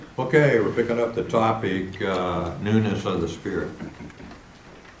Okay, we're picking up the topic, newness of the Spirit.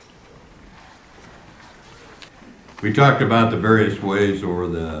 We talked about the various ways over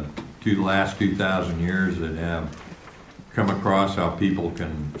the last 2,000 years that have come across how people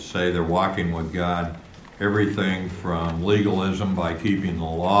can say they're walking with God. Everything from legalism by keeping the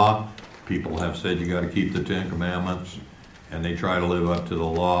law. People have said you got to keep the Ten Commandments, and they try to live up to the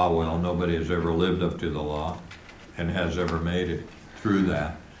law. Well, nobody has ever lived up to the law and has ever made it through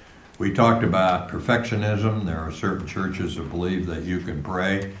that. We talked about perfectionism. There are certain churches that believe that you can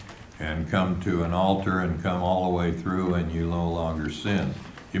pray and come to an altar and come all the way through and you no longer sin.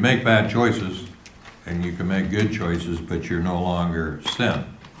 You make bad choices and you can make good choices, but you're no longer sin.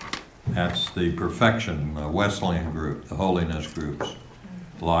 That's the perfection, the Wesleyan group, the holiness groups,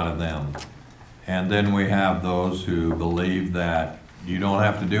 a lot of them. And then we have those who believe that you don't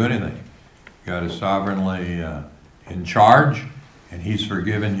have to do anything. God is sovereignly in charge, and He's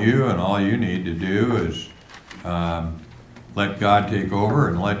forgiven you, and all you need to do is let God take over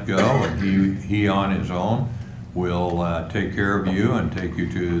and let go, and He on His own will take care of you and take you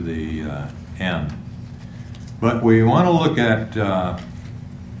to the end. But we want to look at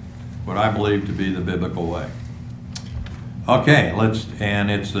what I believe to be the biblical way. Okay, and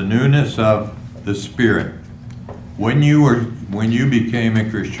it's the newness of the Spirit. When you became a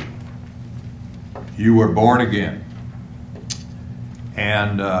Christian, you were born again.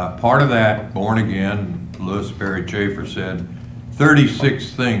 And part of that born again, Louis Perry Chafer said,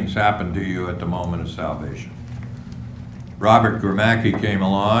 36 things happened to you at the moment of salvation. Robert Gramacki came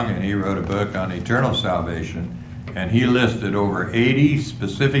along and he wrote a book on eternal salvation, and he listed over 80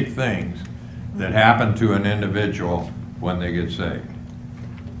 specific things that happen to an individual when they get saved.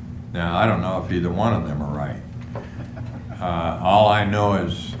 Now, I don't know if either one of them are right. All I know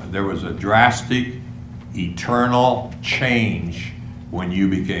is there was a drastic, eternal change when you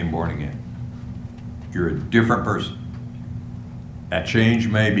became born again. You're a different person. That change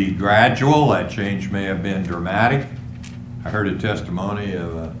may be gradual, that change may have been dramatic. I heard a testimony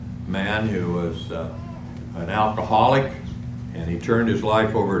of a man who was an alcoholic, and he turned his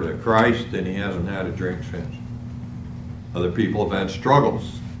life over to Christ, and he hasn't had a drink since. Other people have had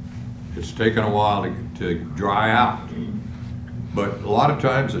struggles. It's taken a while to dry out. But a lot of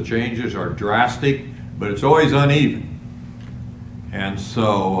times the changes are drastic, but it's always uneven. And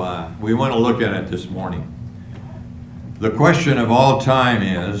so we want to look at it this morning. The question of all time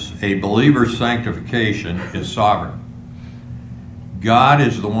is, a believer's sanctification is sovereign. God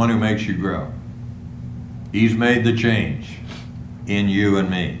is the one who makes you grow. He's made the change in you and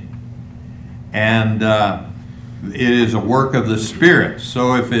me. And it is a work of the Spirit.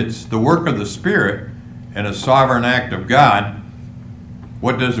 So if it's the work of the Spirit and a sovereign act of God,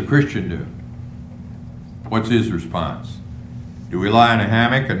 what does a Christian do? What's his response? Do we lie in a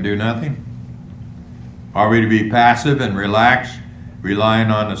hammock and do nothing? Are we to be passive and relaxed, relying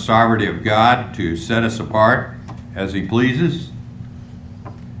on the sovereignty of God to set us apart as He pleases?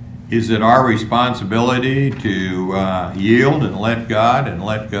 Is it our responsibility to yield and let God and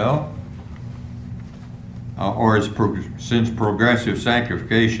let go? Or since progressive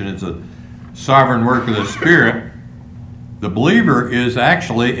sanctification is a sovereign work of the Spirit, the believer is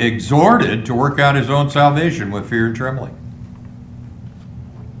actually exhorted to work out his own salvation with fear and trembling.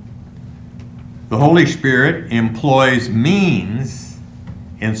 The Holy Spirit employs means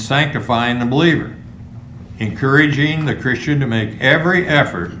in sanctifying the believer, encouraging the Christian to make every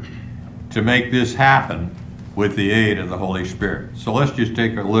effort to make this happen with the aid of the Holy Spirit. So let's just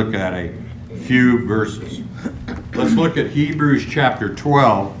take a look at a few verses. Let's look at Hebrews chapter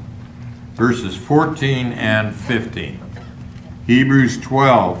 12, verses 14 and 15. Hebrews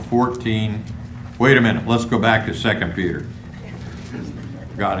 12, 14. Wait a minute, let's go back to 2 Peter.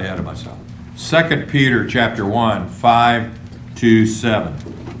 Got ahead of myself. 2 Peter chapter 1, 5 to 7.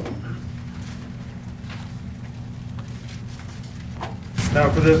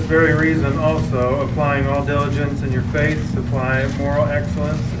 Now for this very reason also, applying all diligence in your faith, supply moral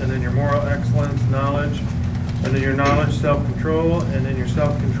excellence, and in your moral excellence, knowledge, and in your knowledge, self-control, and in your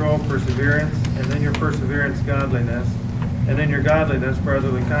self-control, perseverance, and in your perseverance, godliness, and in your godliness,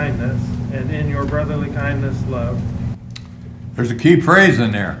 brotherly kindness, and in your brotherly kindness, love. There's a key phrase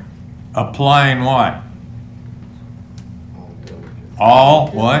in there. Applying what? All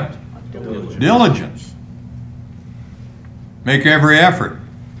what? Diligence. Make every effort.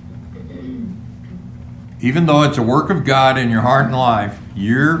 Even though it's a work of God in your heart and life,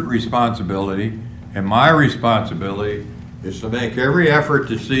 your responsibility and my responsibility is to make every effort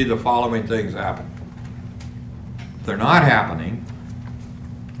to see the following things happen. If they're not happening,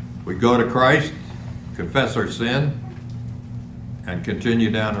 we go to Christ, confess our sin, and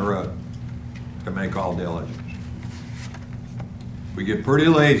continue down the road to make all diligence. We get pretty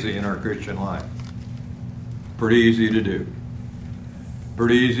lazy in our Christian life. Pretty easy to do.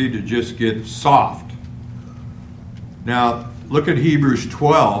 Pretty easy to just get soft. Now, look at Hebrews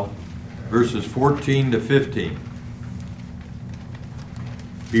 12, verses 14 to 15.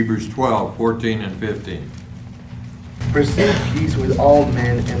 Hebrews 12, 14 and 15. Pursue peace with all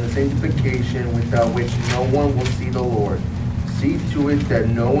men and the sanctification without which no one will see the Lord. See to it that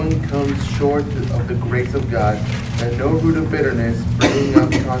no one comes short of the grace of God, that no root of bitterness springing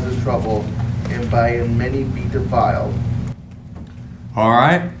up causes trouble, and by many be defiled. All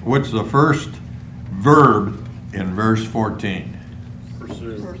right, what's the first verb in verse 14?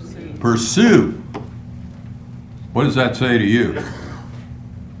 Pursue. Pursue. What does that say to you?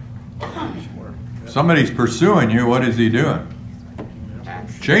 Somebody's pursuing you, what is he doing?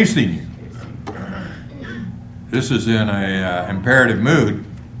 Chasing you. This is in a imperative mood.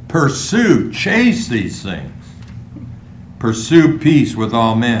 Pursue, chase these things. Pursue peace with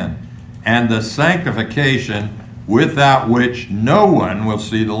all men, and the sanctification without which no one will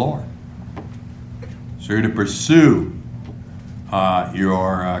see the Lord. So you're to pursue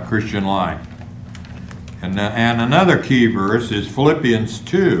your Christian life. And another key verse is Philippians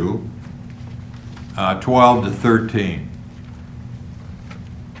 2, 12 to 13.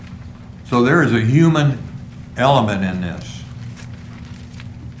 So there is a human element in this.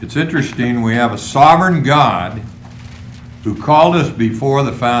 It's interesting, we have a sovereign God who called us before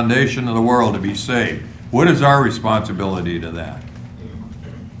the foundation of the world to be saved. What is our responsibility to that?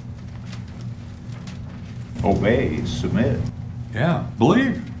 Obey, submit. Yeah,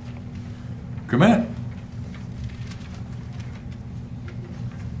 believe. Commit.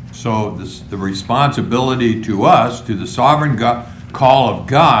 So the responsibility to us, to the sovereign call of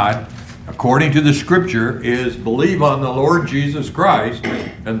God, according to the Scripture, is believe on the Lord Jesus Christ,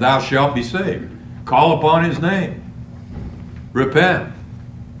 and thou shalt be saved. Call upon His name. Repent.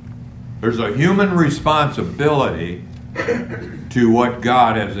 There's a human responsibility to what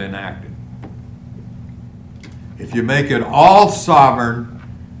God has enacted. If you make it all sovereign,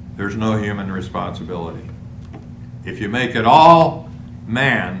 there's no human responsibility. If you make it all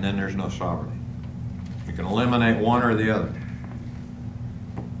man, then there's no sovereignty. You can eliminate one or the other.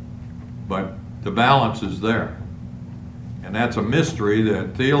 But the balance is there. And that's a mystery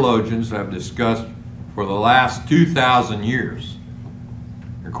that theologians have discussed for the last 2,000 years.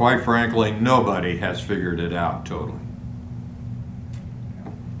 And quite frankly, nobody has figured it out totally.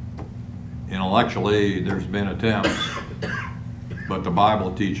 Intellectually, there's been attempts, but the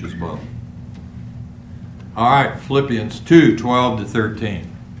Bible teaches both. All right, Philippians 2, 12 to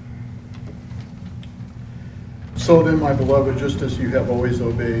 13. So then, my beloved, just as you have always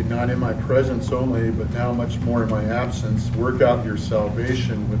obeyed, not in my presence only, but now much more in my absence, work out your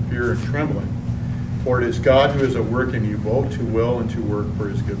salvation with fear and trembling. For it is God who is at work in you, both to will and to work for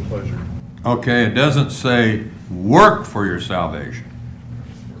His good pleasure. Okay, it doesn't say work for your salvation.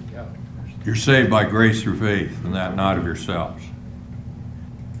 You're saved by grace through faith, and that not of yourselves.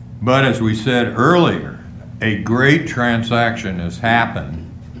 But as we said earlier, a great transaction has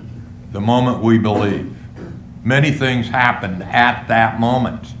happened the moment we believe. Many things happened at that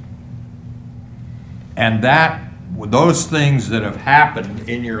moment. And those things that have happened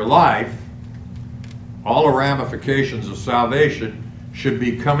in your life, all the ramifications of salvation, should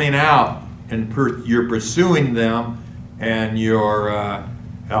be coming out, and you're pursuing them, and you're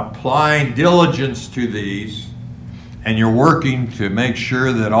applying diligence to these, and you're working to make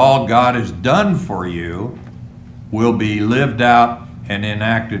sure that all God has done for you will be lived out and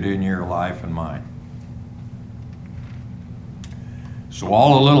enacted in your life and mine. So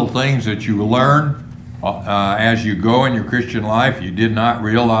all the little things that you learn as you go in your Christian life you did not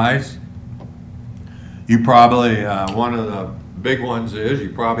realize. You probably, one of the big ones is,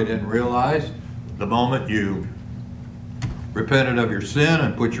 you probably didn't realize the moment you repented of your sin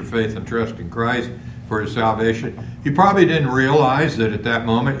and put your faith and trust in Christ for His salvation, you probably didn't realize that at that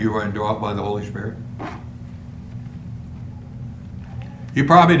moment you were indwelt by the Holy Spirit. You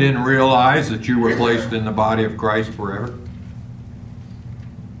probably didn't realize that you were placed in the body of Christ forever.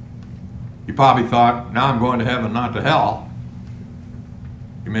 You probably thought, now I'm going to heaven, not to hell.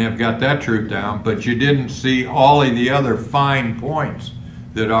 You may have got that truth down, but you didn't see all of the other fine points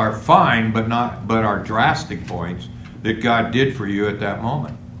that are fine, but are drastic points that God did for you at that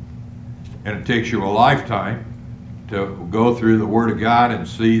moment. And it takes you a lifetime to go through the Word of God and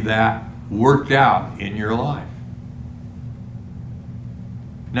see that worked out in your life.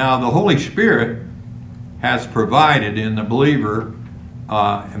 Now, the Holy Spirit has provided in the believer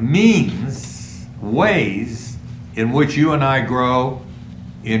means, ways in which you and I grow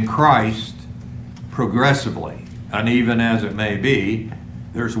in Christ progressively, uneven as it may be.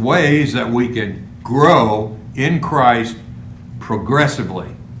 There's ways that we can grow in Christ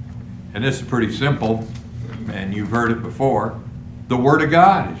progressively. And this is pretty simple, and you've heard it before. The Word of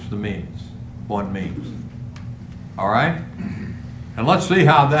God is the means, one means. All right? And let's see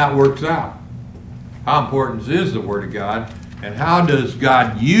how that works out. How important is the Word of God, and how does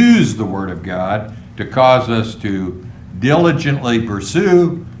God use the Word of God to cause us to diligently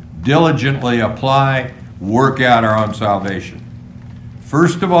pursue, diligently apply, work out our own salvation?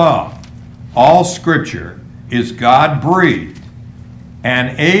 First of all Scripture is God-breathed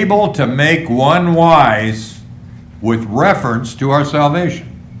and able to make one wise with reference to our salvation.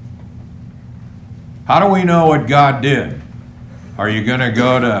 How do we know what God did? Are you going to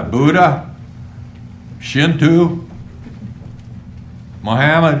go to Buddha, Shinto,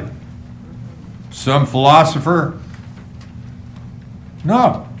 Muhammad, some philosopher?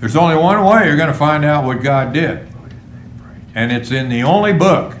 No, there's only one way you're going to find out what God did. And it's in the only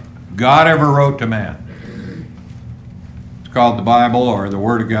book God ever wrote to man. It's called the Bible, or the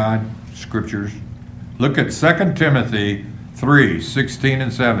Word of God, Scriptures. Look at 2 Timothy 3:16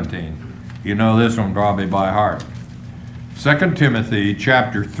 and 17. You know this one probably by heart. 2 Timothy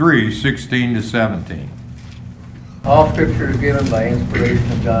chapter 3:16 to 17. All Scripture is given by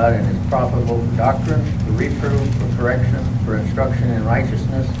inspiration of God and is profitable for doctrine, for reproof, for correction, for instruction in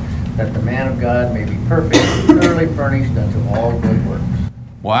righteousness, that the man of God may be perfect, thoroughly furnished unto all good works.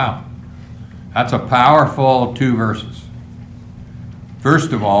 Wow. That's a powerful 2 verses.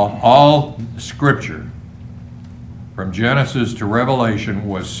 First of all Scripture, from Genesis to Revelation,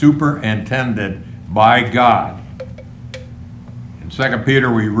 was superintended by God. In 2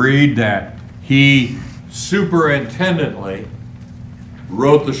 Peter we read that he superintendently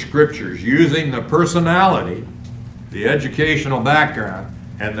wrote the Scriptures using the personality, the educational background,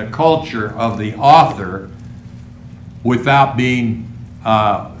 and the culture of the author without being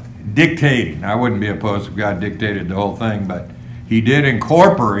dictating. I wouldn't be opposed if God dictated the whole thing, but he did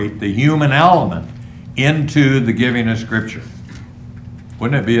incorporate the human element into the giving of Scripture.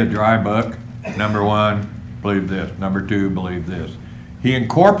 Wouldn't it be a dry book? Number 1, believe this. Number 2, believe this. He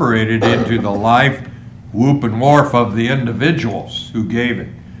incorporated into the life, whoop and wharf of the individuals who gave it.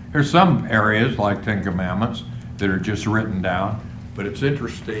 There's some areas, like 10 Commandments, that are just written down, but it's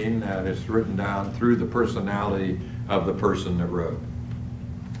interesting that it's written down through the personality of the person that wrote.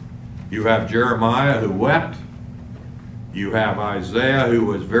 You have Jeremiah, who wept. You have Isaiah, who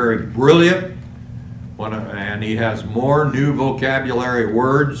was very brilliant, and he has more new vocabulary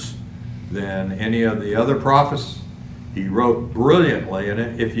words than any of the other prophets. He wrote brilliantly, and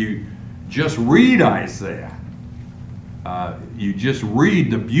if you just read Isaiah, you just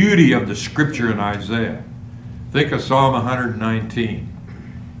read the beauty of the Scripture in Isaiah. Think of Psalm 119.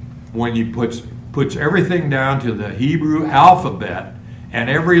 When he puts everything down to the Hebrew alphabet, and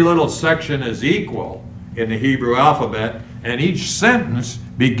every little section is equal in the Hebrew alphabet, and each sentence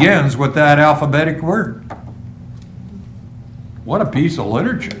begins with that alphabetic word. What a piece of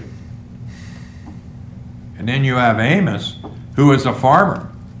literature. And then you have Amos, who is a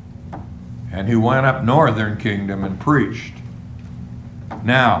farmer, and who went up northern kingdom and preached.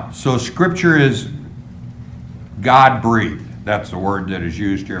 Now, so Scripture is God-breathed. That's the word that is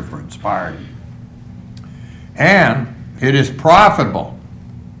used here for inspired. And it is profitable.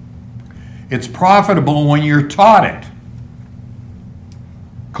 It's profitable when you're taught it.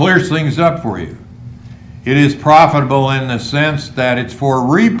 Clears things up for you. It is profitable in the sense that it's for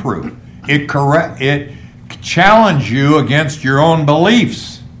reproof. It challenges you against your own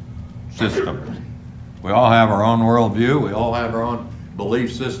beliefs systems. We all have our own worldview. We all have our own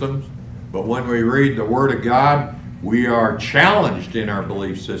belief systems. But when we read the Word of God, we are challenged in our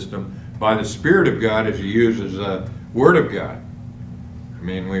belief system by the Spirit of God as He uses the Word of God. I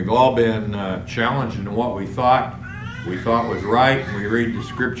mean, we've all been challenged in what we thought was right, and we read the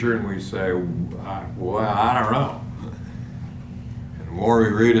Scripture and we say, well, I don't know. And the more we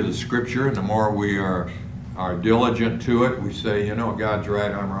read of the Scripture and the more we are diligent to it, we say, you know, God's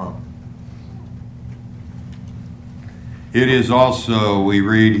right, I'm wrong. It is also, we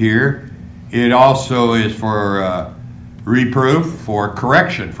read here, it also is for reproof, for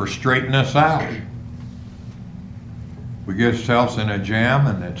correction, for straightening us out. We get ourselves in a jam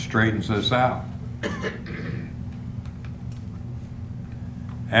and it straightens us out.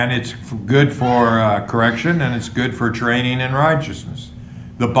 And it's good for correction, and it's good for training in righteousness.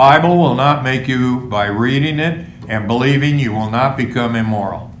 The Bible will not make you, by reading it and believing, you will not become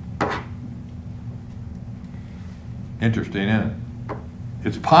immoral. Interesting, isn't it?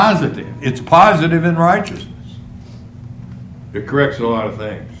 It's positive. It's positive in righteousness. It corrects a lot of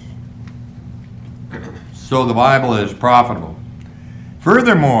things. So the Bible is profitable.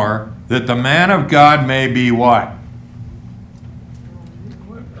 Furthermore, that the man of God may be what?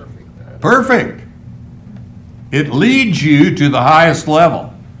 Perfect. It leads you to the highest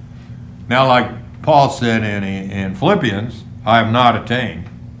level. Now, like Paul said in Philippians, I have not attained.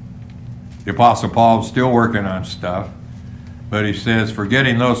 The Apostle Paul is still working on stuff, but he says,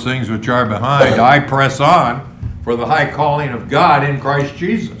 forgetting those things which are behind, I press on for the high calling of God in Christ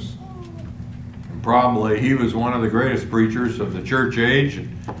Jesus. And probably he was one of the greatest preachers of the church age,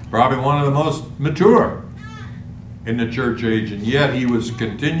 and probably one of the most mature in the church age, and yet he was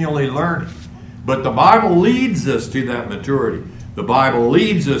continually learning. But the Bible leads us to that maturity. The Bible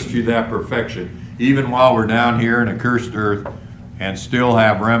leads us to that perfection, even while we're down here in a cursed earth and still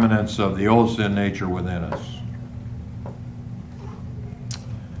have remnants of the old sin nature within us.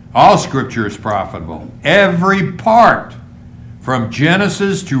 All Scripture is profitable, every part, from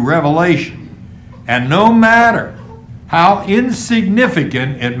Genesis to Revelation, and no matter how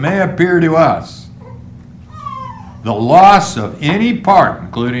insignificant it may appear to us, the loss of any part,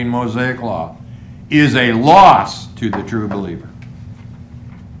 including Mosaic law, is a loss to the true believer.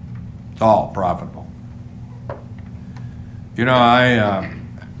 It's all profitable. You know,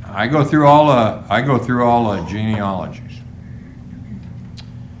 I go through all the genealogies.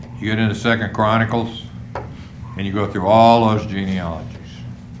 You get into 2 Chronicles, and you go through all those genealogies.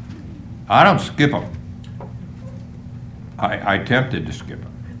 I don't skip them. I attempted to skip them.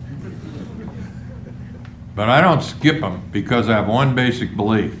 But I don't skip them because I have one basic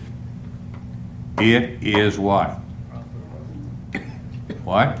belief. It is what?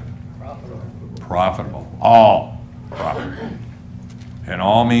 What? Profitable. All profitable. And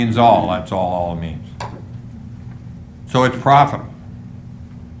all means all. That's all means. So it's profitable.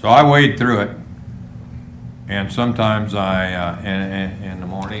 So I wade through it, and sometimes in the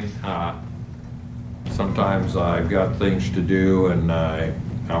morning, sometimes I've got things to do, and I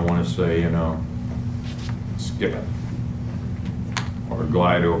want to say, skip it or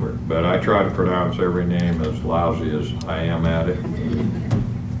glide over it. But I try to pronounce every name as lousy as I am at it.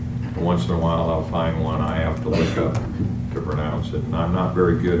 Once in a while, I'll find one I have to look up to pronounce it, and I'm not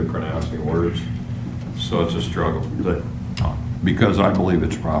very good at pronouncing words, so it's a struggle. But because I believe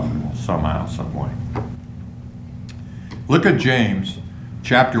it's profitable somehow, some way. Look at James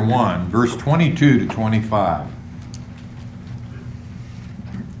chapter 1, verse 22 to 25.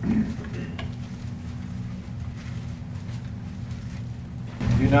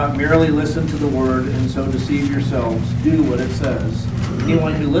 Do not merely listen to the word and so deceive yourselves. Do what it says.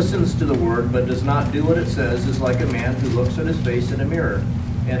 Anyone who listens to the word but does not do what it says is like a man who looks at his face in a mirror,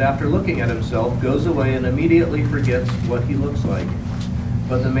 and after looking at himself goes away and immediately forgets what he looks like.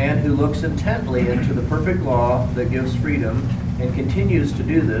 But the man who looks intently into the perfect law that gives freedom and continues to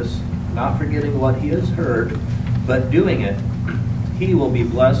do this, not forgetting what he has heard, but doing it, he will be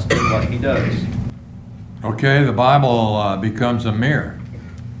blessed in what he does. Okay, the Bible becomes a mirror.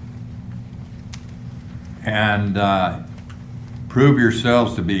 And prove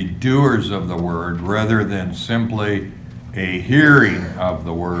yourselves to be doers of the word rather than simply a hearing of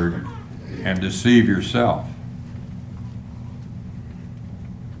the word and deceive yourself.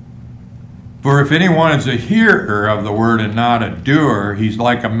 For if anyone is a hearer of the word and not a doer, he's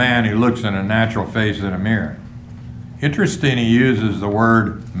like a man who looks in a natural face in a mirror. Interesting, he uses the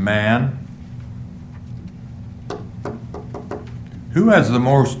word man. Who has the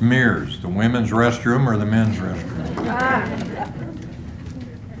most mirrors, the women's restroom or the men's restroom?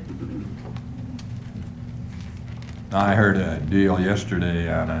 I heard a deal yesterday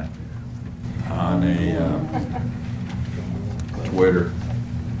on a Twitter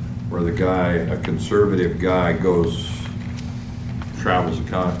where the guy, a conservative guy, travels the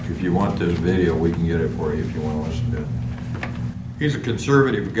country. If you want this video, we can get it for you if you want to listen to it. He's a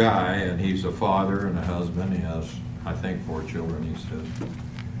conservative guy, and he's a father and a husband. He has, I think, 4 children, he says.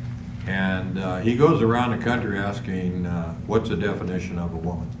 And he goes around the country asking, what's the definition of a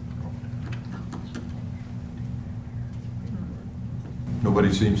woman?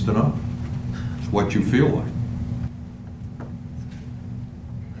 Nobody seems to know. It's what you feel like.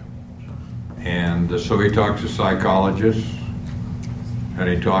 And so he talks to psychologists, and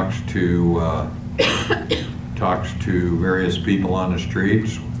he talks to various people on the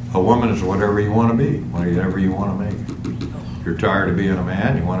streets. A woman is whatever you want to be, whatever you want to make. If you're tired of being a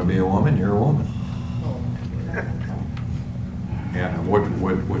man, you want to be a woman, you're a woman. And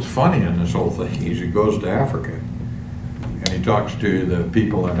what's funny in this whole thing is he goes to Africa, and he talks to the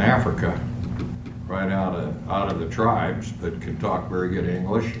people in Africa, right out of the tribes that can talk very good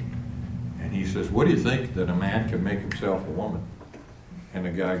English. And And he says, what do you think that a man can make himself a woman? And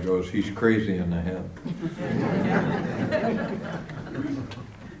the guy goes, he's crazy in the head.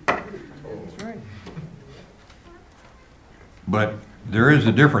 That's right. But there is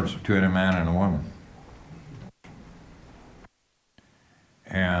a difference between a man and a woman.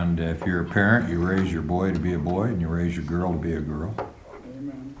 And if you're a parent, you raise your boy to be a boy, and you raise your girl to be a girl.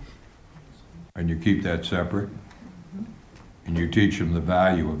 And you keep that separate. And you teach them the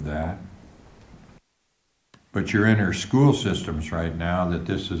value of that. But you're in our school systems right now that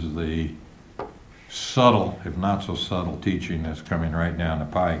this is the subtle, if not so subtle, teaching that's coming right down the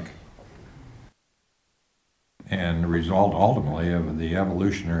pike. And the result, ultimately, of the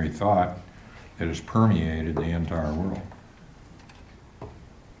evolutionary thought that has permeated the entire world.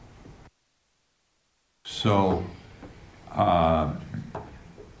 So,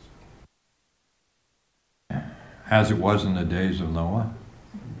 as it was in the days of Noah.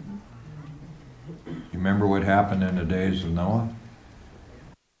 You remember what happened in the days of Noah?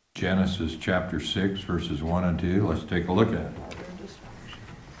 Genesis chapter 6, verses 1 and 2. Let's take a look at it.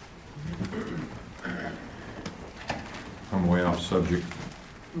 I'm way off subject.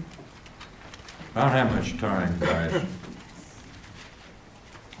 I don't have much time, guys.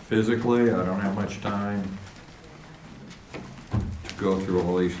 Physically, I don't have much time to go through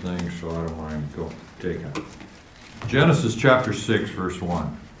all these things, so I don't mind taking it. Genesis chapter 6, verse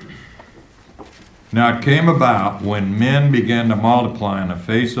 1. Now it came about when men began to multiply on the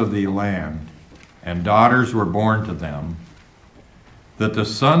face of the land, and daughters were born to them, that the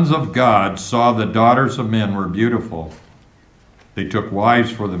sons of God saw the daughters of men were beautiful. They took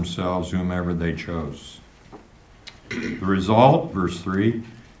wives for themselves, whomever they chose. The result, verse 3,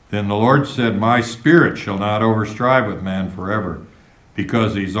 then the Lord said, my spirit shall not overstrive with man forever,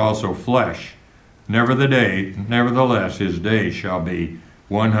 because he's also flesh. Nevertheless, his days shall be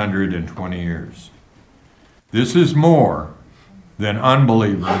 120 years. This is more than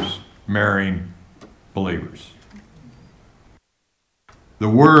unbelievers marrying believers. The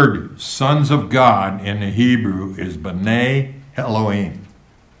word sons of God in the Hebrew is B'nai Elohim.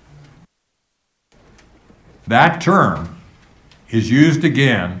 That term is used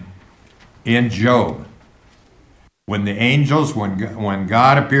again in Job when the angels, when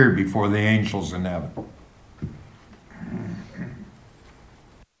God appeared before the angels in heaven.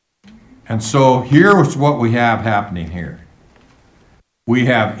 And so here's what we have happening here. We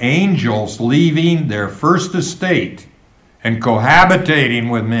have angels leaving their first estate and cohabitating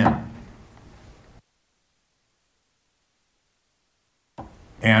with men.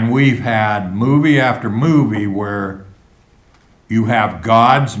 And we've had movie after movie where you have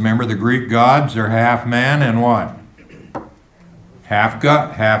gods. Remember the Greek gods? They're half man and what? Half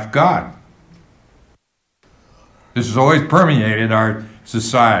God. This has always permeated our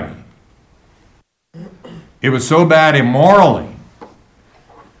society. It was so bad immorally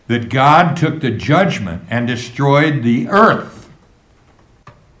that God took the judgment and destroyed the earth.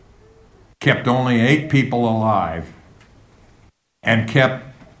 Kept only 8 people alive and kept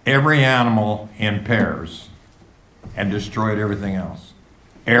every animal in pairs and destroyed everything else.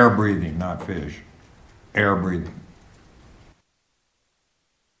 Air breathing, not fish. Air breathing.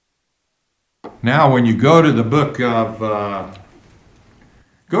 Now when you go to the book of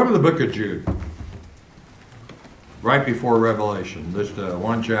Jude. Right before Revelation, just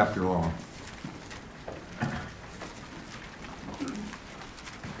one chapter long.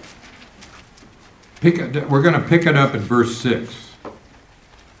 We're going to pick it up at verse 6.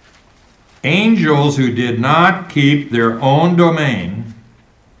 Angels who did not keep their own domain,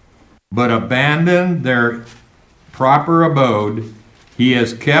 but abandoned their proper abode, he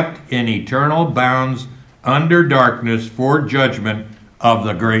has kept in eternal bounds under darkness for judgment of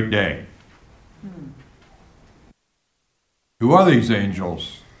the great day. Who are these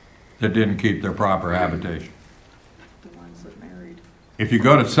angels that didn't keep their proper habitation? The ones that married. If you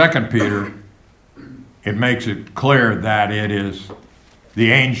go to 2 Peter, it makes it clear that it is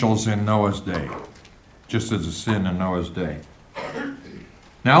the angels in Noah's day, just as a sin in Noah's day.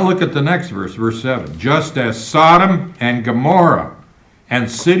 Now look at the next verse, verse 7. Just as Sodom and Gomorrah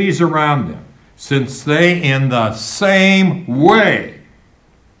and cities around them, since they in the same way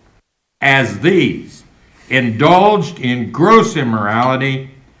as these indulged in gross immorality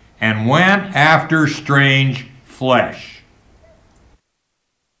and went after strange flesh.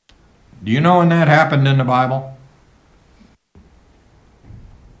 Do you know when that happened in the Bible?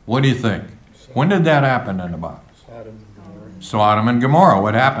 What do you think? When did that happen in the Bible? Sodom and Gomorrah.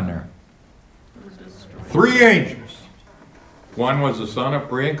 What happened there? 3 angels. One was the son of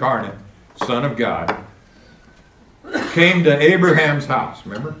pre-incarnate, son of God, came to Abraham's house,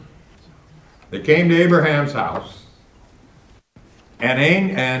 remember? They came to Abraham's house.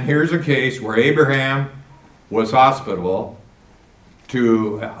 And here's a case where Abraham was hospitable,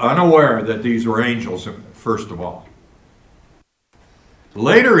 unaware that these were angels, first of all.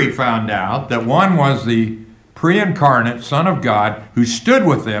 Later he found out that one was the pre-incarnate Son of God who stood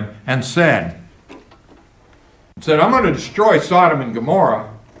with them and said, I'm going to destroy Sodom and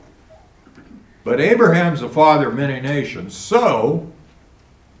Gomorrah, but Abraham's the father of many nations, so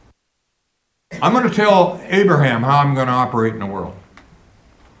I'm going to tell Abraham how I'm going to operate in the world.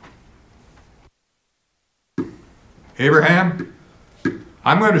 Abraham,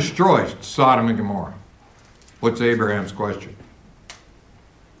 I'm going to destroy Sodom and Gomorrah. What's Abraham's question?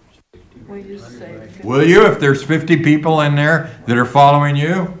 Will you save? Will you, if there's 50 people in there that are following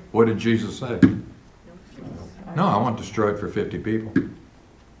you? What did Jesus say? No, I want to destroy it for 50 people.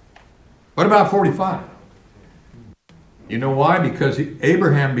 What about 45? You know why? Because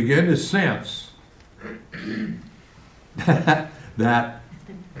Abraham began to sense that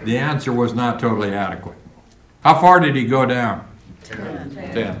the answer was not totally adequate. How far did he go down?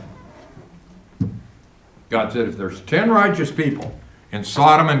 10. God said, if there's 10 righteous people in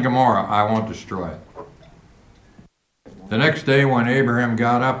Sodom and Gomorrah, I won't destroy it. The next day when Abraham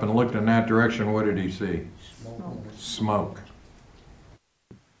got up and looked in that direction, what did he see? Smoke.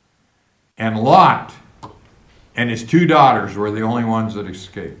 And Lot and his 2 daughters were the only ones that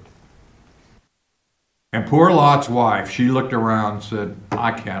escaped. And poor Lot's wife, she looked around and said,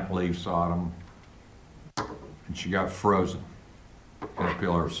 I can't leave Sodom. And she got frozen in a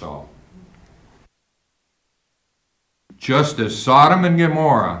pillar of salt. Just as Sodom and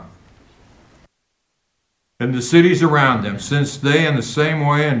Gomorrah and the cities around them, since they in the same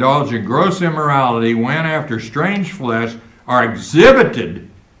way indulge in gross immorality, went after strange flesh, are exhibited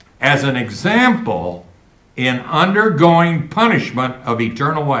as an example in undergoing punishment of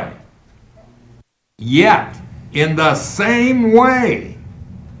eternal way. Yet, in the same way,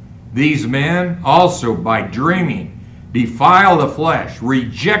 these men also, by dreaming, defile the flesh,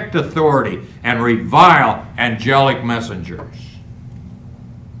 reject authority, and revile angelic messengers.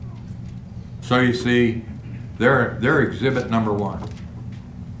 So you see, they're exhibit number 1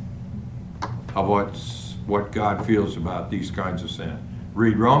 of what God feels about these kinds of sin.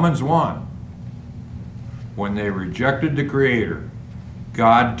 Read Romans 1. When they rejected the Creator,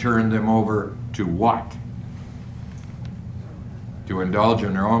 God turned them over to what? To indulge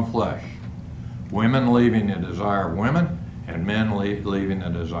in their own flesh. Women leaving the desire of women, and men leaving the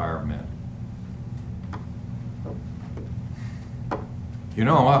desire of men. You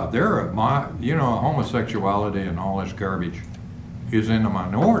know what? Homosexuality and all this garbage is in the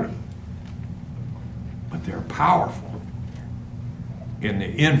minority, but they're powerful in the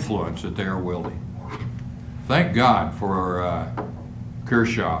influence that they're wielding. Thank God for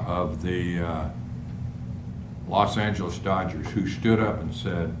Kershaw of the Los Angeles Dodgers, who stood up and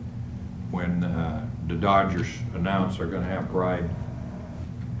said, when the Dodgers announced they're going to have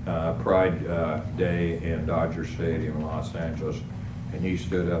Pride Day in Dodger Stadium in Los Angeles, and he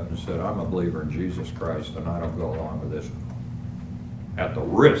stood up and said, I'm a believer in Jesus Christ, and I don't go along with this at the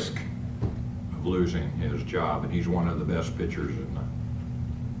risk of losing his job, and he's one of the best pitchers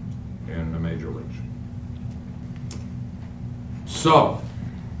in the major leagues. So,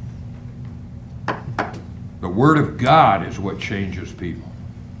 the Word of God is what changes people.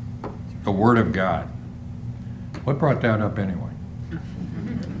 The Word of God. What brought that up anyway?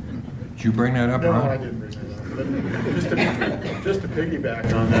 Did you bring that up, No, Ron? I didn't bring that up. But just to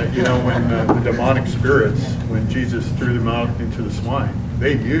piggyback on that, when the demonic spirits, when Jesus threw them out into the swine,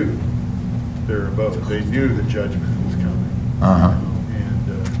 they knew their abode. They knew the judgment was coming.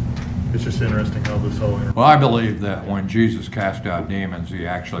 And it's just interesting how this all Well, I believe that when Jesus cast out demons, he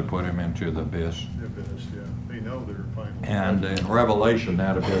actually put him into the abyss. Yeah, they know their final. And in Revelation,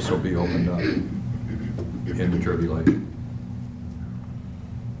 that abyss will be opened up in the tribulation.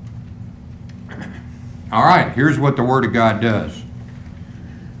 All right, here's what the Word of God does.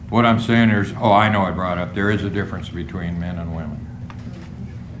 What I'm saying is, I know I brought up, there is a difference between men and women.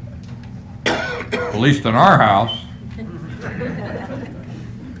 At least in our house.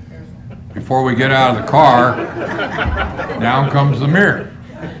 Before we get out of the car, down comes the mirror.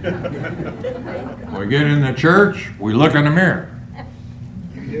 We get in the church, we look in the mirror.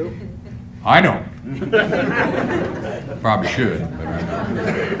 You do? I don't. Probably should, but I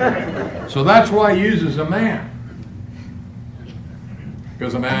don't. So that's why he uses a man.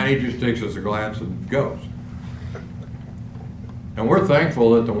 Because a man, he just takes us a glance and goes. And we're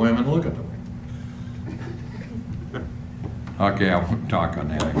thankful that the women look at them. Okay, I won't talk on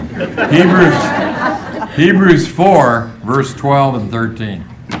that. Hebrews 4, verse 12 and 13.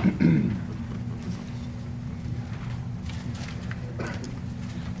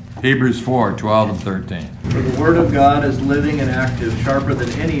 Hebrews 4, 12 and 13. For the word of God is living and active, sharper than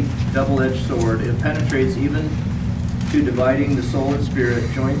any double-edged sword. It penetrates even to dividing the soul and spirit,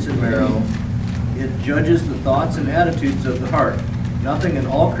 joints and marrow. It judges the thoughts and attitudes of the heart. Nothing in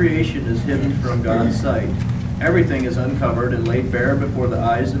all creation is hidden from God's sight. Everything is uncovered and laid bare before the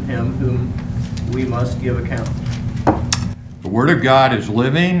eyes of him whom we must give account. The Word of God is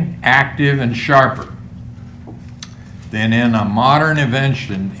living, active, and sharper than in a modern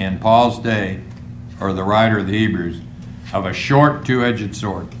invention in Paul's day, or the writer of the Hebrews, of a short two-edged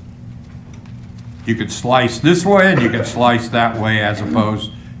sword. You could slice this way and you could slice that way as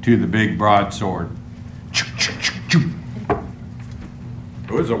opposed to the big broadsword.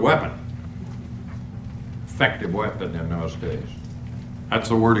 It was a weapon. Effective weapon in those days. That's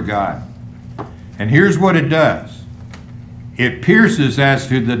the Word of God. And here's what it does. It pierces as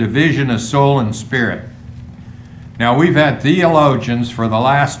to the division of soul and spirit. Now, we've had theologians for the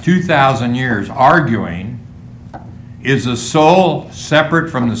last 2,000 years arguing, is the soul separate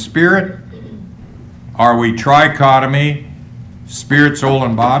from the spirit? Are we trichotomy, spirit, soul,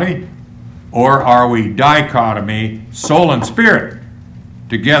 and body? Or are we dichotomy, soul and spirit,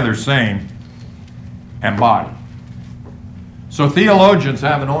 together same, and body? So theologians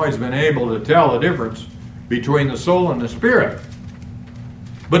haven't always been able to tell the difference between the soul and the spirit.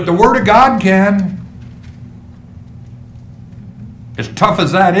 But the Word of God can. As tough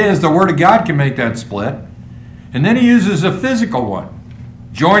as that is, the Word of God can make that split. And then he uses a physical one,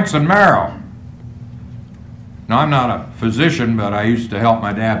 joints and marrow. Now, I'm not a physician, but I used to help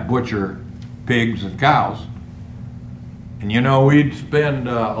my dad butcher pigs and cows. And you know, we'd spend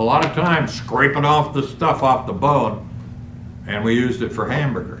a lot of time scraping off the stuff off the bone, and we used it for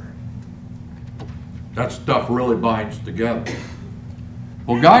hamburger. That stuff really binds together.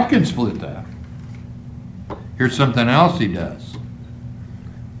 Well, God can split that. Here's something else he does.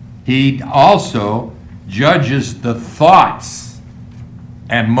 He also judges the thoughts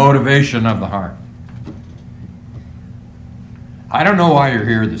and motivation of the heart. I don't know why you're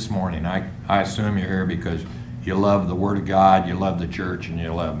here this morning. I assume you're here because you love the Word of God, you love the church, and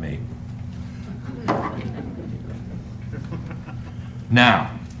you love me.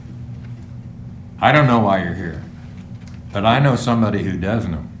 Now, I don't know why you're here, but I know somebody who does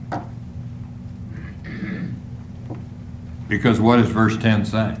know. Because what does verse 10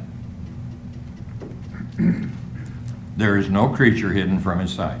 say? There is no creature hidden from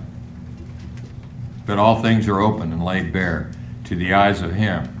his sight, but all things are open and laid bare to the eyes of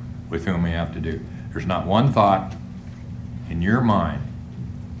him with whom we have to do. There's not one thought in your mind,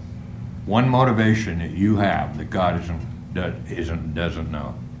 one motivation that you have that God doesn't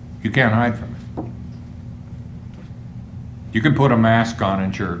know. You can't hide from it. You can put a mask on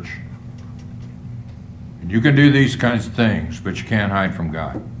in church, and you can do these kinds of things, but you can't hide from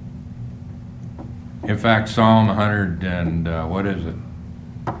God. In fact, Psalm 100 and what is it?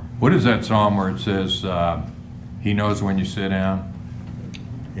 What is that psalm where it says, he knows when you sit down,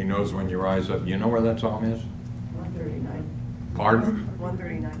 he knows when you rise up? You know where that psalm is? 139. Pardon?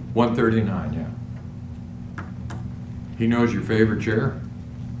 139. 139, yeah. He knows your favorite chair.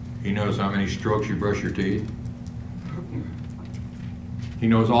 He knows how many strokes you brush your teeth. He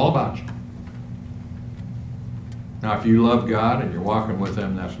knows all about you. Now, if you love God and you're walking with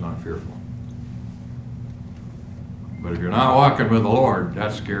him, that's not fearful. But if you're not walking with the Lord,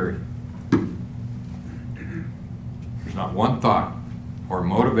 that's scary. There's not one thought or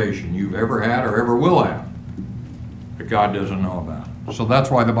motivation you've ever had or ever will have that God doesn't know about. So that's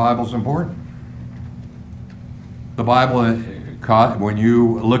why the Bible's important. The Bible, when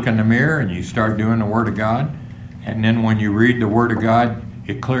you look in the mirror and you start doing the Word of God, and then when you read the Word of God,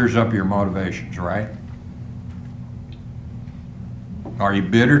 it clears up your motivations, right? Are you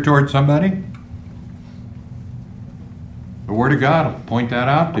bitter towards somebody? The Word of God will point that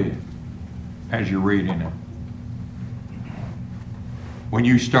out to you as you're reading it. When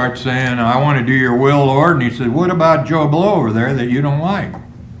you start saying, I want to do your will, Lord, and he said, what about Joe Blow over there that you don't like?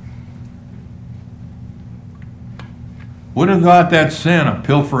 What about that sin of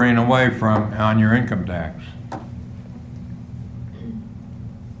pilfering away from on your income tax?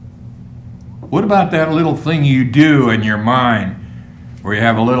 What about that little thing you do in your mind where you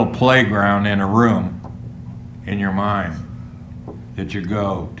have a little playground in a room in your mind that you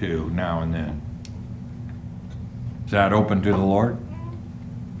go to now and then? Is that open to the Lord?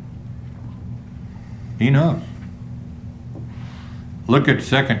 He knows. Look at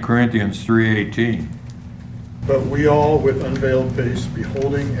 2 Corinthians 3:18. But we all, with unveiled face,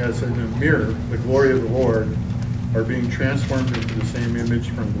 beholding as in a mirror the glory of the Lord, are being transformed into the same image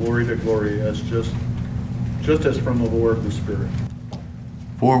from glory to glory, as just as from the Lord the Spirit.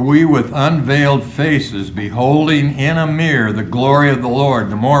 For we with unveiled faces, beholding in a mirror the glory of the Lord.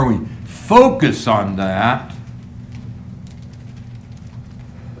 The more we focus on that,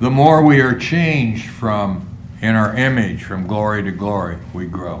 the more we are changed in our image from glory to glory, we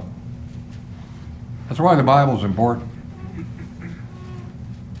grow. That's why the Bible's important.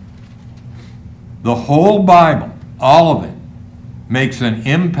 The whole Bible, all of it, makes an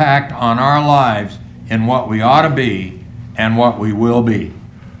impact on our lives in what we ought to be and what we will be.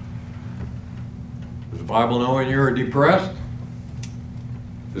 Does the Bible know when you're depressed?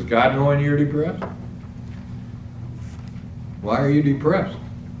 Does God know when you're depressed? Why are you depressed?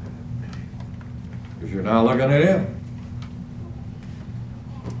 Because you're not looking at Him.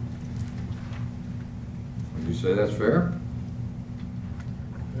 Would you say that's fair?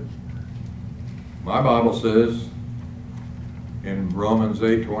 My Bible says in Romans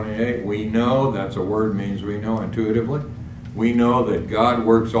 8:28, we know, that's a word means we know intuitively, we know that God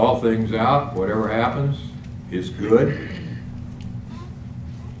works all things out, whatever happens is good.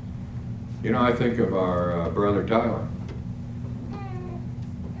 You know, I think of our brother Tyler.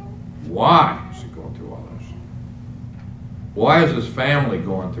 Why is he going through all this? Why is his family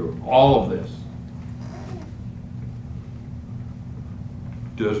going through all of this?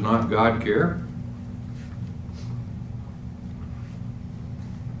 Does not God care?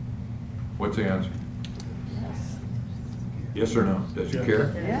 What's the answer? Yes. Yes or no? Does He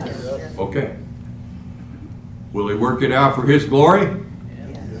care? Yes. Okay. Will He work it out for His glory?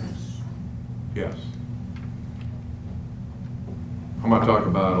 Yes. I'm going to talk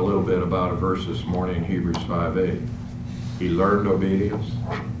about a little bit about a verse this morning, Hebrews 5:8. He learned obedience.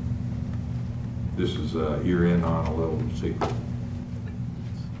 This is, you're in on a little secret.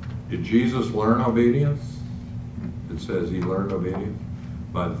 Did Jesus learn obedience? It says He learned obedience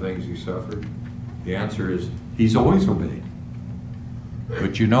by the things He suffered. The answer is He's always obeyed.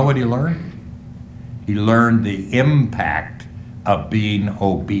 But you know what He learned? He learned the impact of being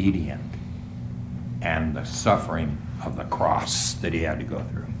obedient and the suffering of the cross that He had to go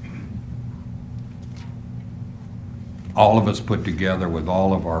through. All of us put together with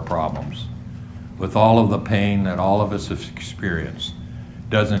all of our problems, with all of the pain that all of us have experienced,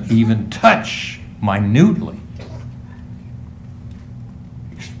 doesn't even touch minutely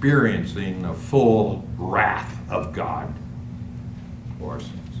experiencing the full wrath of God for our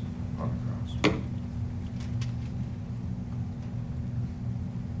sins on the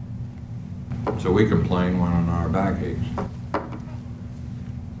cross. So we complain when our back aches.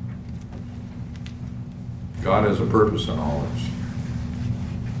 God has a purpose in all this,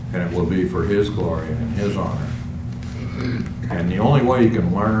 and it will be for His glory and in His honor. And the only way you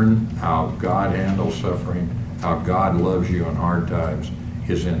can learn how God handles suffering, how God loves you in hard times,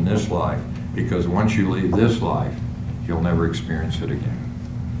 is in this life. Because once you leave this life, you'll never experience it again.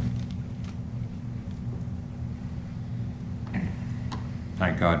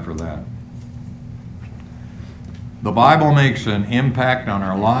 Thank God for that. The Bible makes an impact on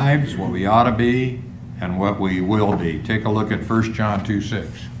our lives, what we ought to be, and what we will be. Take a look at 1 John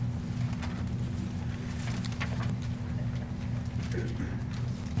 2:6.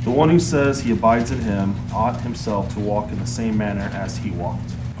 The one who says he abides in Him ought himself to walk in the same manner as He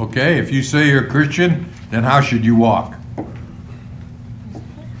walked. Okay, if you say you're a Christian, then how should you walk?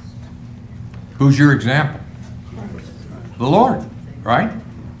 Who's your example? The Lord, right?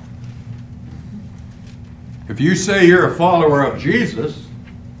 If you say you're a follower of Jesus,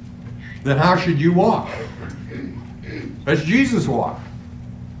 then how should you walk? As Jesus walked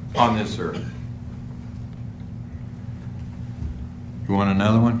on this earth. You want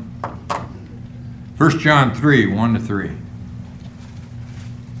another one? 1 John 3:1-3.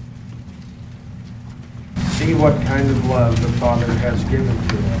 See what kind of love the Father has given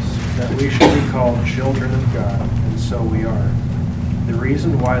to us, that we should be called children of God, and so we are. The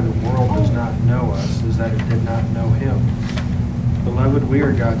reason why the world does not know us is that it did not know Him. Beloved, we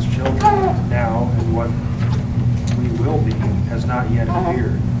are God's children now, and what we will be has not yet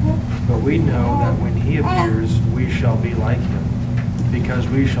appeared. But we know that when He appears, we shall be like Him, because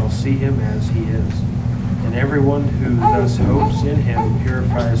we shall see Him as He is. And everyone who thus hopes in Him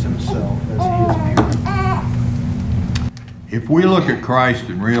purifies himself as He is pure. If we look at Christ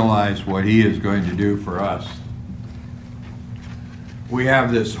and realize what He is going to do for us, we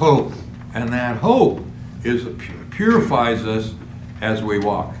have this hope, and that hope purifies us as we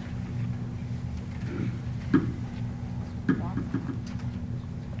walk.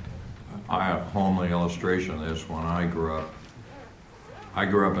 I have a homely illustration of this. When I grew up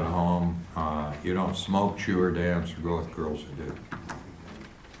in a home, you don't smoke, chew, or dance, or go with girls who do.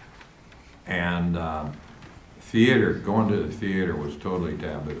 And going to the theater was totally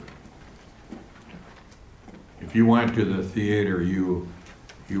taboo. If you went to the theater, you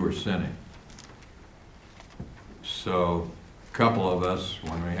were sinning. So a couple of us,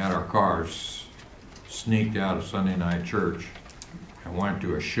 when we had our cars, sneaked out of Sunday night church and went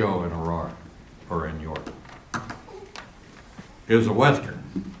to a show in Aurora, or in York. It was a Western.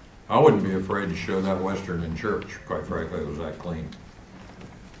 I wouldn't be afraid to show that Western in church, quite frankly, it was that clean.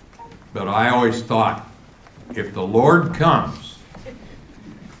 But I always thought, if the Lord comes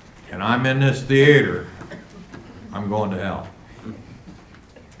and I'm in this theater, I'm going to hell.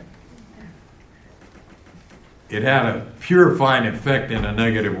 It had a purifying effect in a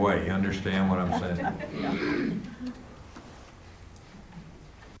negative way. You understand what I'm saying?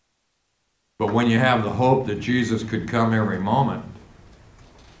 But when you have the hope that Jesus could come every moment,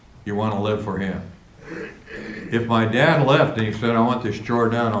 you want to live for him. If my dad left and he said, I want this chore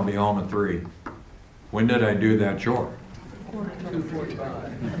done, I'll be home at 3. When did I do that chore?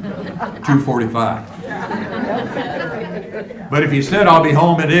 2:45. But if he said, I'll be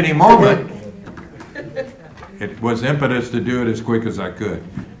home at any moment, it was impetus to do it as quick as I could.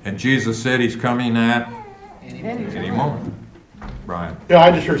 And Jesus said he's coming at any moment. Brian. Yeah,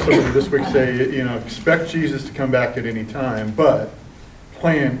 I just heard somebody this week say, expect Jesus to come back at any time, but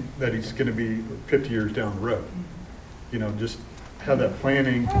plan that he's going to be 50 years down the road. Just have that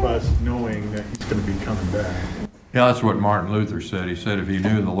planning plus knowing that he's going to be coming back. Yeah, that's what Martin Luther said. He said if he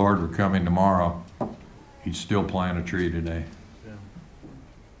knew the Lord were coming tomorrow, he'd still plant a tree today.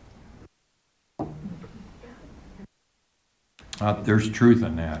 There's truth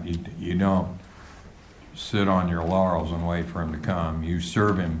in that. You don't sit on your laurels and wait for him to come. You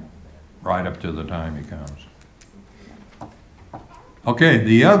serve him right up to the time he comes. Okay,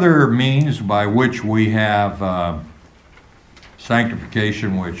 the other means by which we have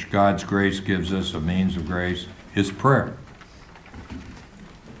sanctification, which God's grace gives us, a means of grace, is prayer.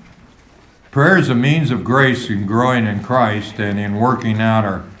 Prayer is a means of grace in growing in Christ and in working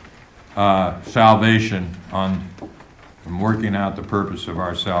out our salvation and working out the purpose of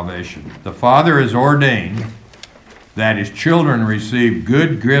our salvation. The Father has ordained that his children receive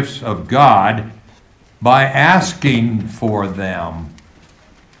good gifts of God by asking for them.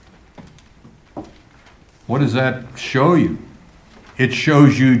 What does that show you? It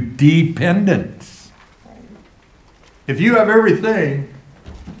shows you dependence. If you have everything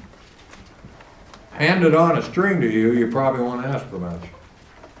handed on a string to you, you probably won't ask for much.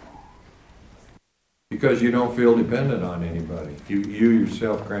 Because you don't feel dependent on anybody. You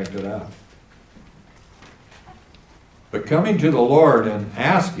yourself cranked it out. But coming to the Lord and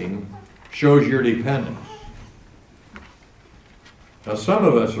asking shows your dependence. Now some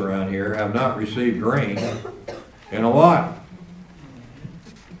of us around here have not received rain in a while.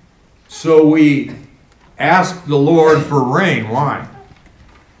 So we ask the Lord for rain. Why?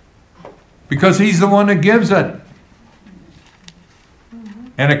 Because he's the one that gives it.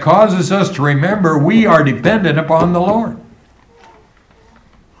 And it causes us to remember we are dependent upon the Lord.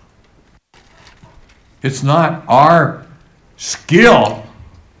 It's not our skill.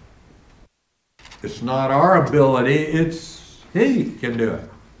 It's not our ability. It's he can do it.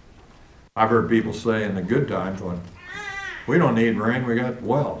 I've heard people say in the good times when we don't need rain, we got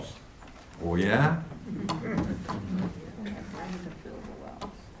wells. Oh yeah?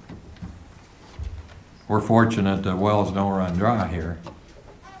 We're fortunate that wells don't run dry here.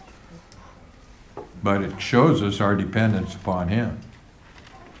 But it shows us our dependence upon him.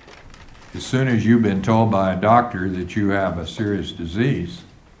 As soon as you've been told by a doctor that you have a serious disease,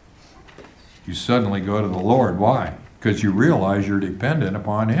 you suddenly go to the Lord. Why? Because you realize you're dependent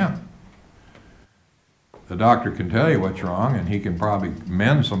upon him. The doctor can tell you what's wrong, and he can probably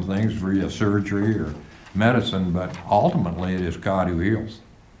mend some things via surgery or medicine, but ultimately it is God who heals.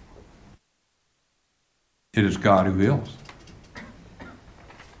 It is God who heals.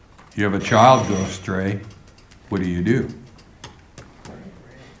 You have a child go astray, what do?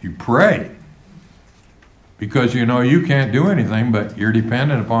 You pray. Because you know you can't do anything, but you're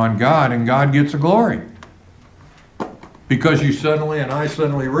dependent upon God, and God gets the glory. Because you suddenly, and I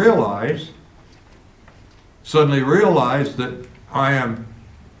suddenly realize that I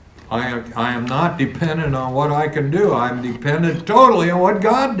am not dependent on what I can do. I'm dependent totally on what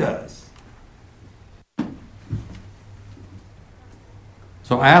God does.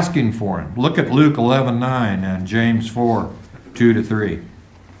 So asking for him. Look at Luke 11:9 and James 4:2-3.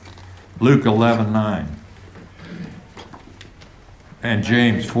 Luke 11:9 and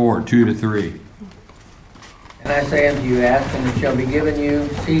James 4:2-3. And I say unto you, ask and it shall be given you,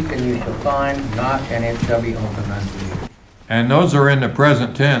 seek and you shall find, knock and it shall be opened unto you. And those are in the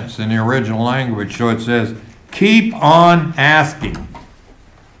present tense in the original language, so it says, Keep on asking.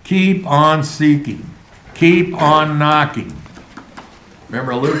 Keep on seeking. Keep on knocking.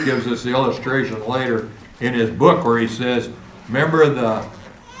 Remember, Luke gives us the illustration later in his book where he says, remember the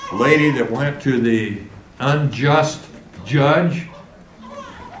lady that went to the unjust judge?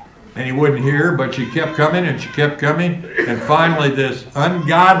 And he wouldn't hear, but she kept coming and she kept coming. And finally, this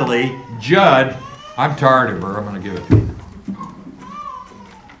ungodly judge, I'm tired of her, I'm going to give it to her.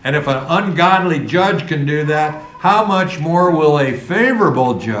 And if an ungodly judge can do that, how much more will a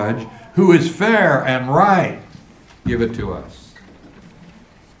favorable judge who is fair and right give it to us?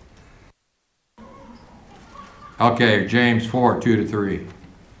 Okay, James 4, 2-3.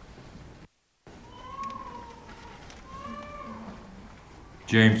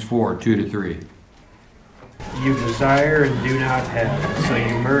 James 4, 2-3. You desire and do not have, so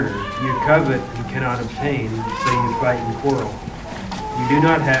you murder. You covet and cannot obtain, so you fight and quarrel. You do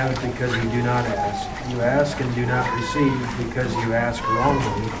not have because you do not ask. You ask and do not receive because you ask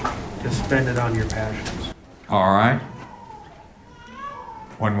wrongly to spend it on your passions. All right.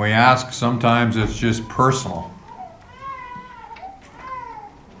 When we ask, sometimes it's just personal.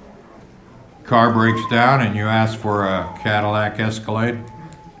 Car breaks down and you ask for a Cadillac Escalade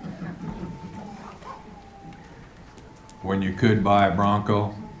when you could buy a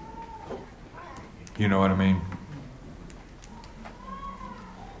Bronco. You know what I mean?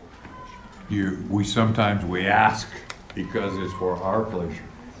 We sometimes ask because it's for our pleasure,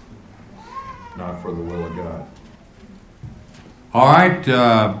 not for the will of God. All right,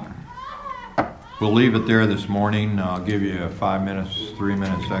 we'll leave it there this morning. I'll give you 5 minutes, 3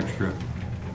 minutes extra.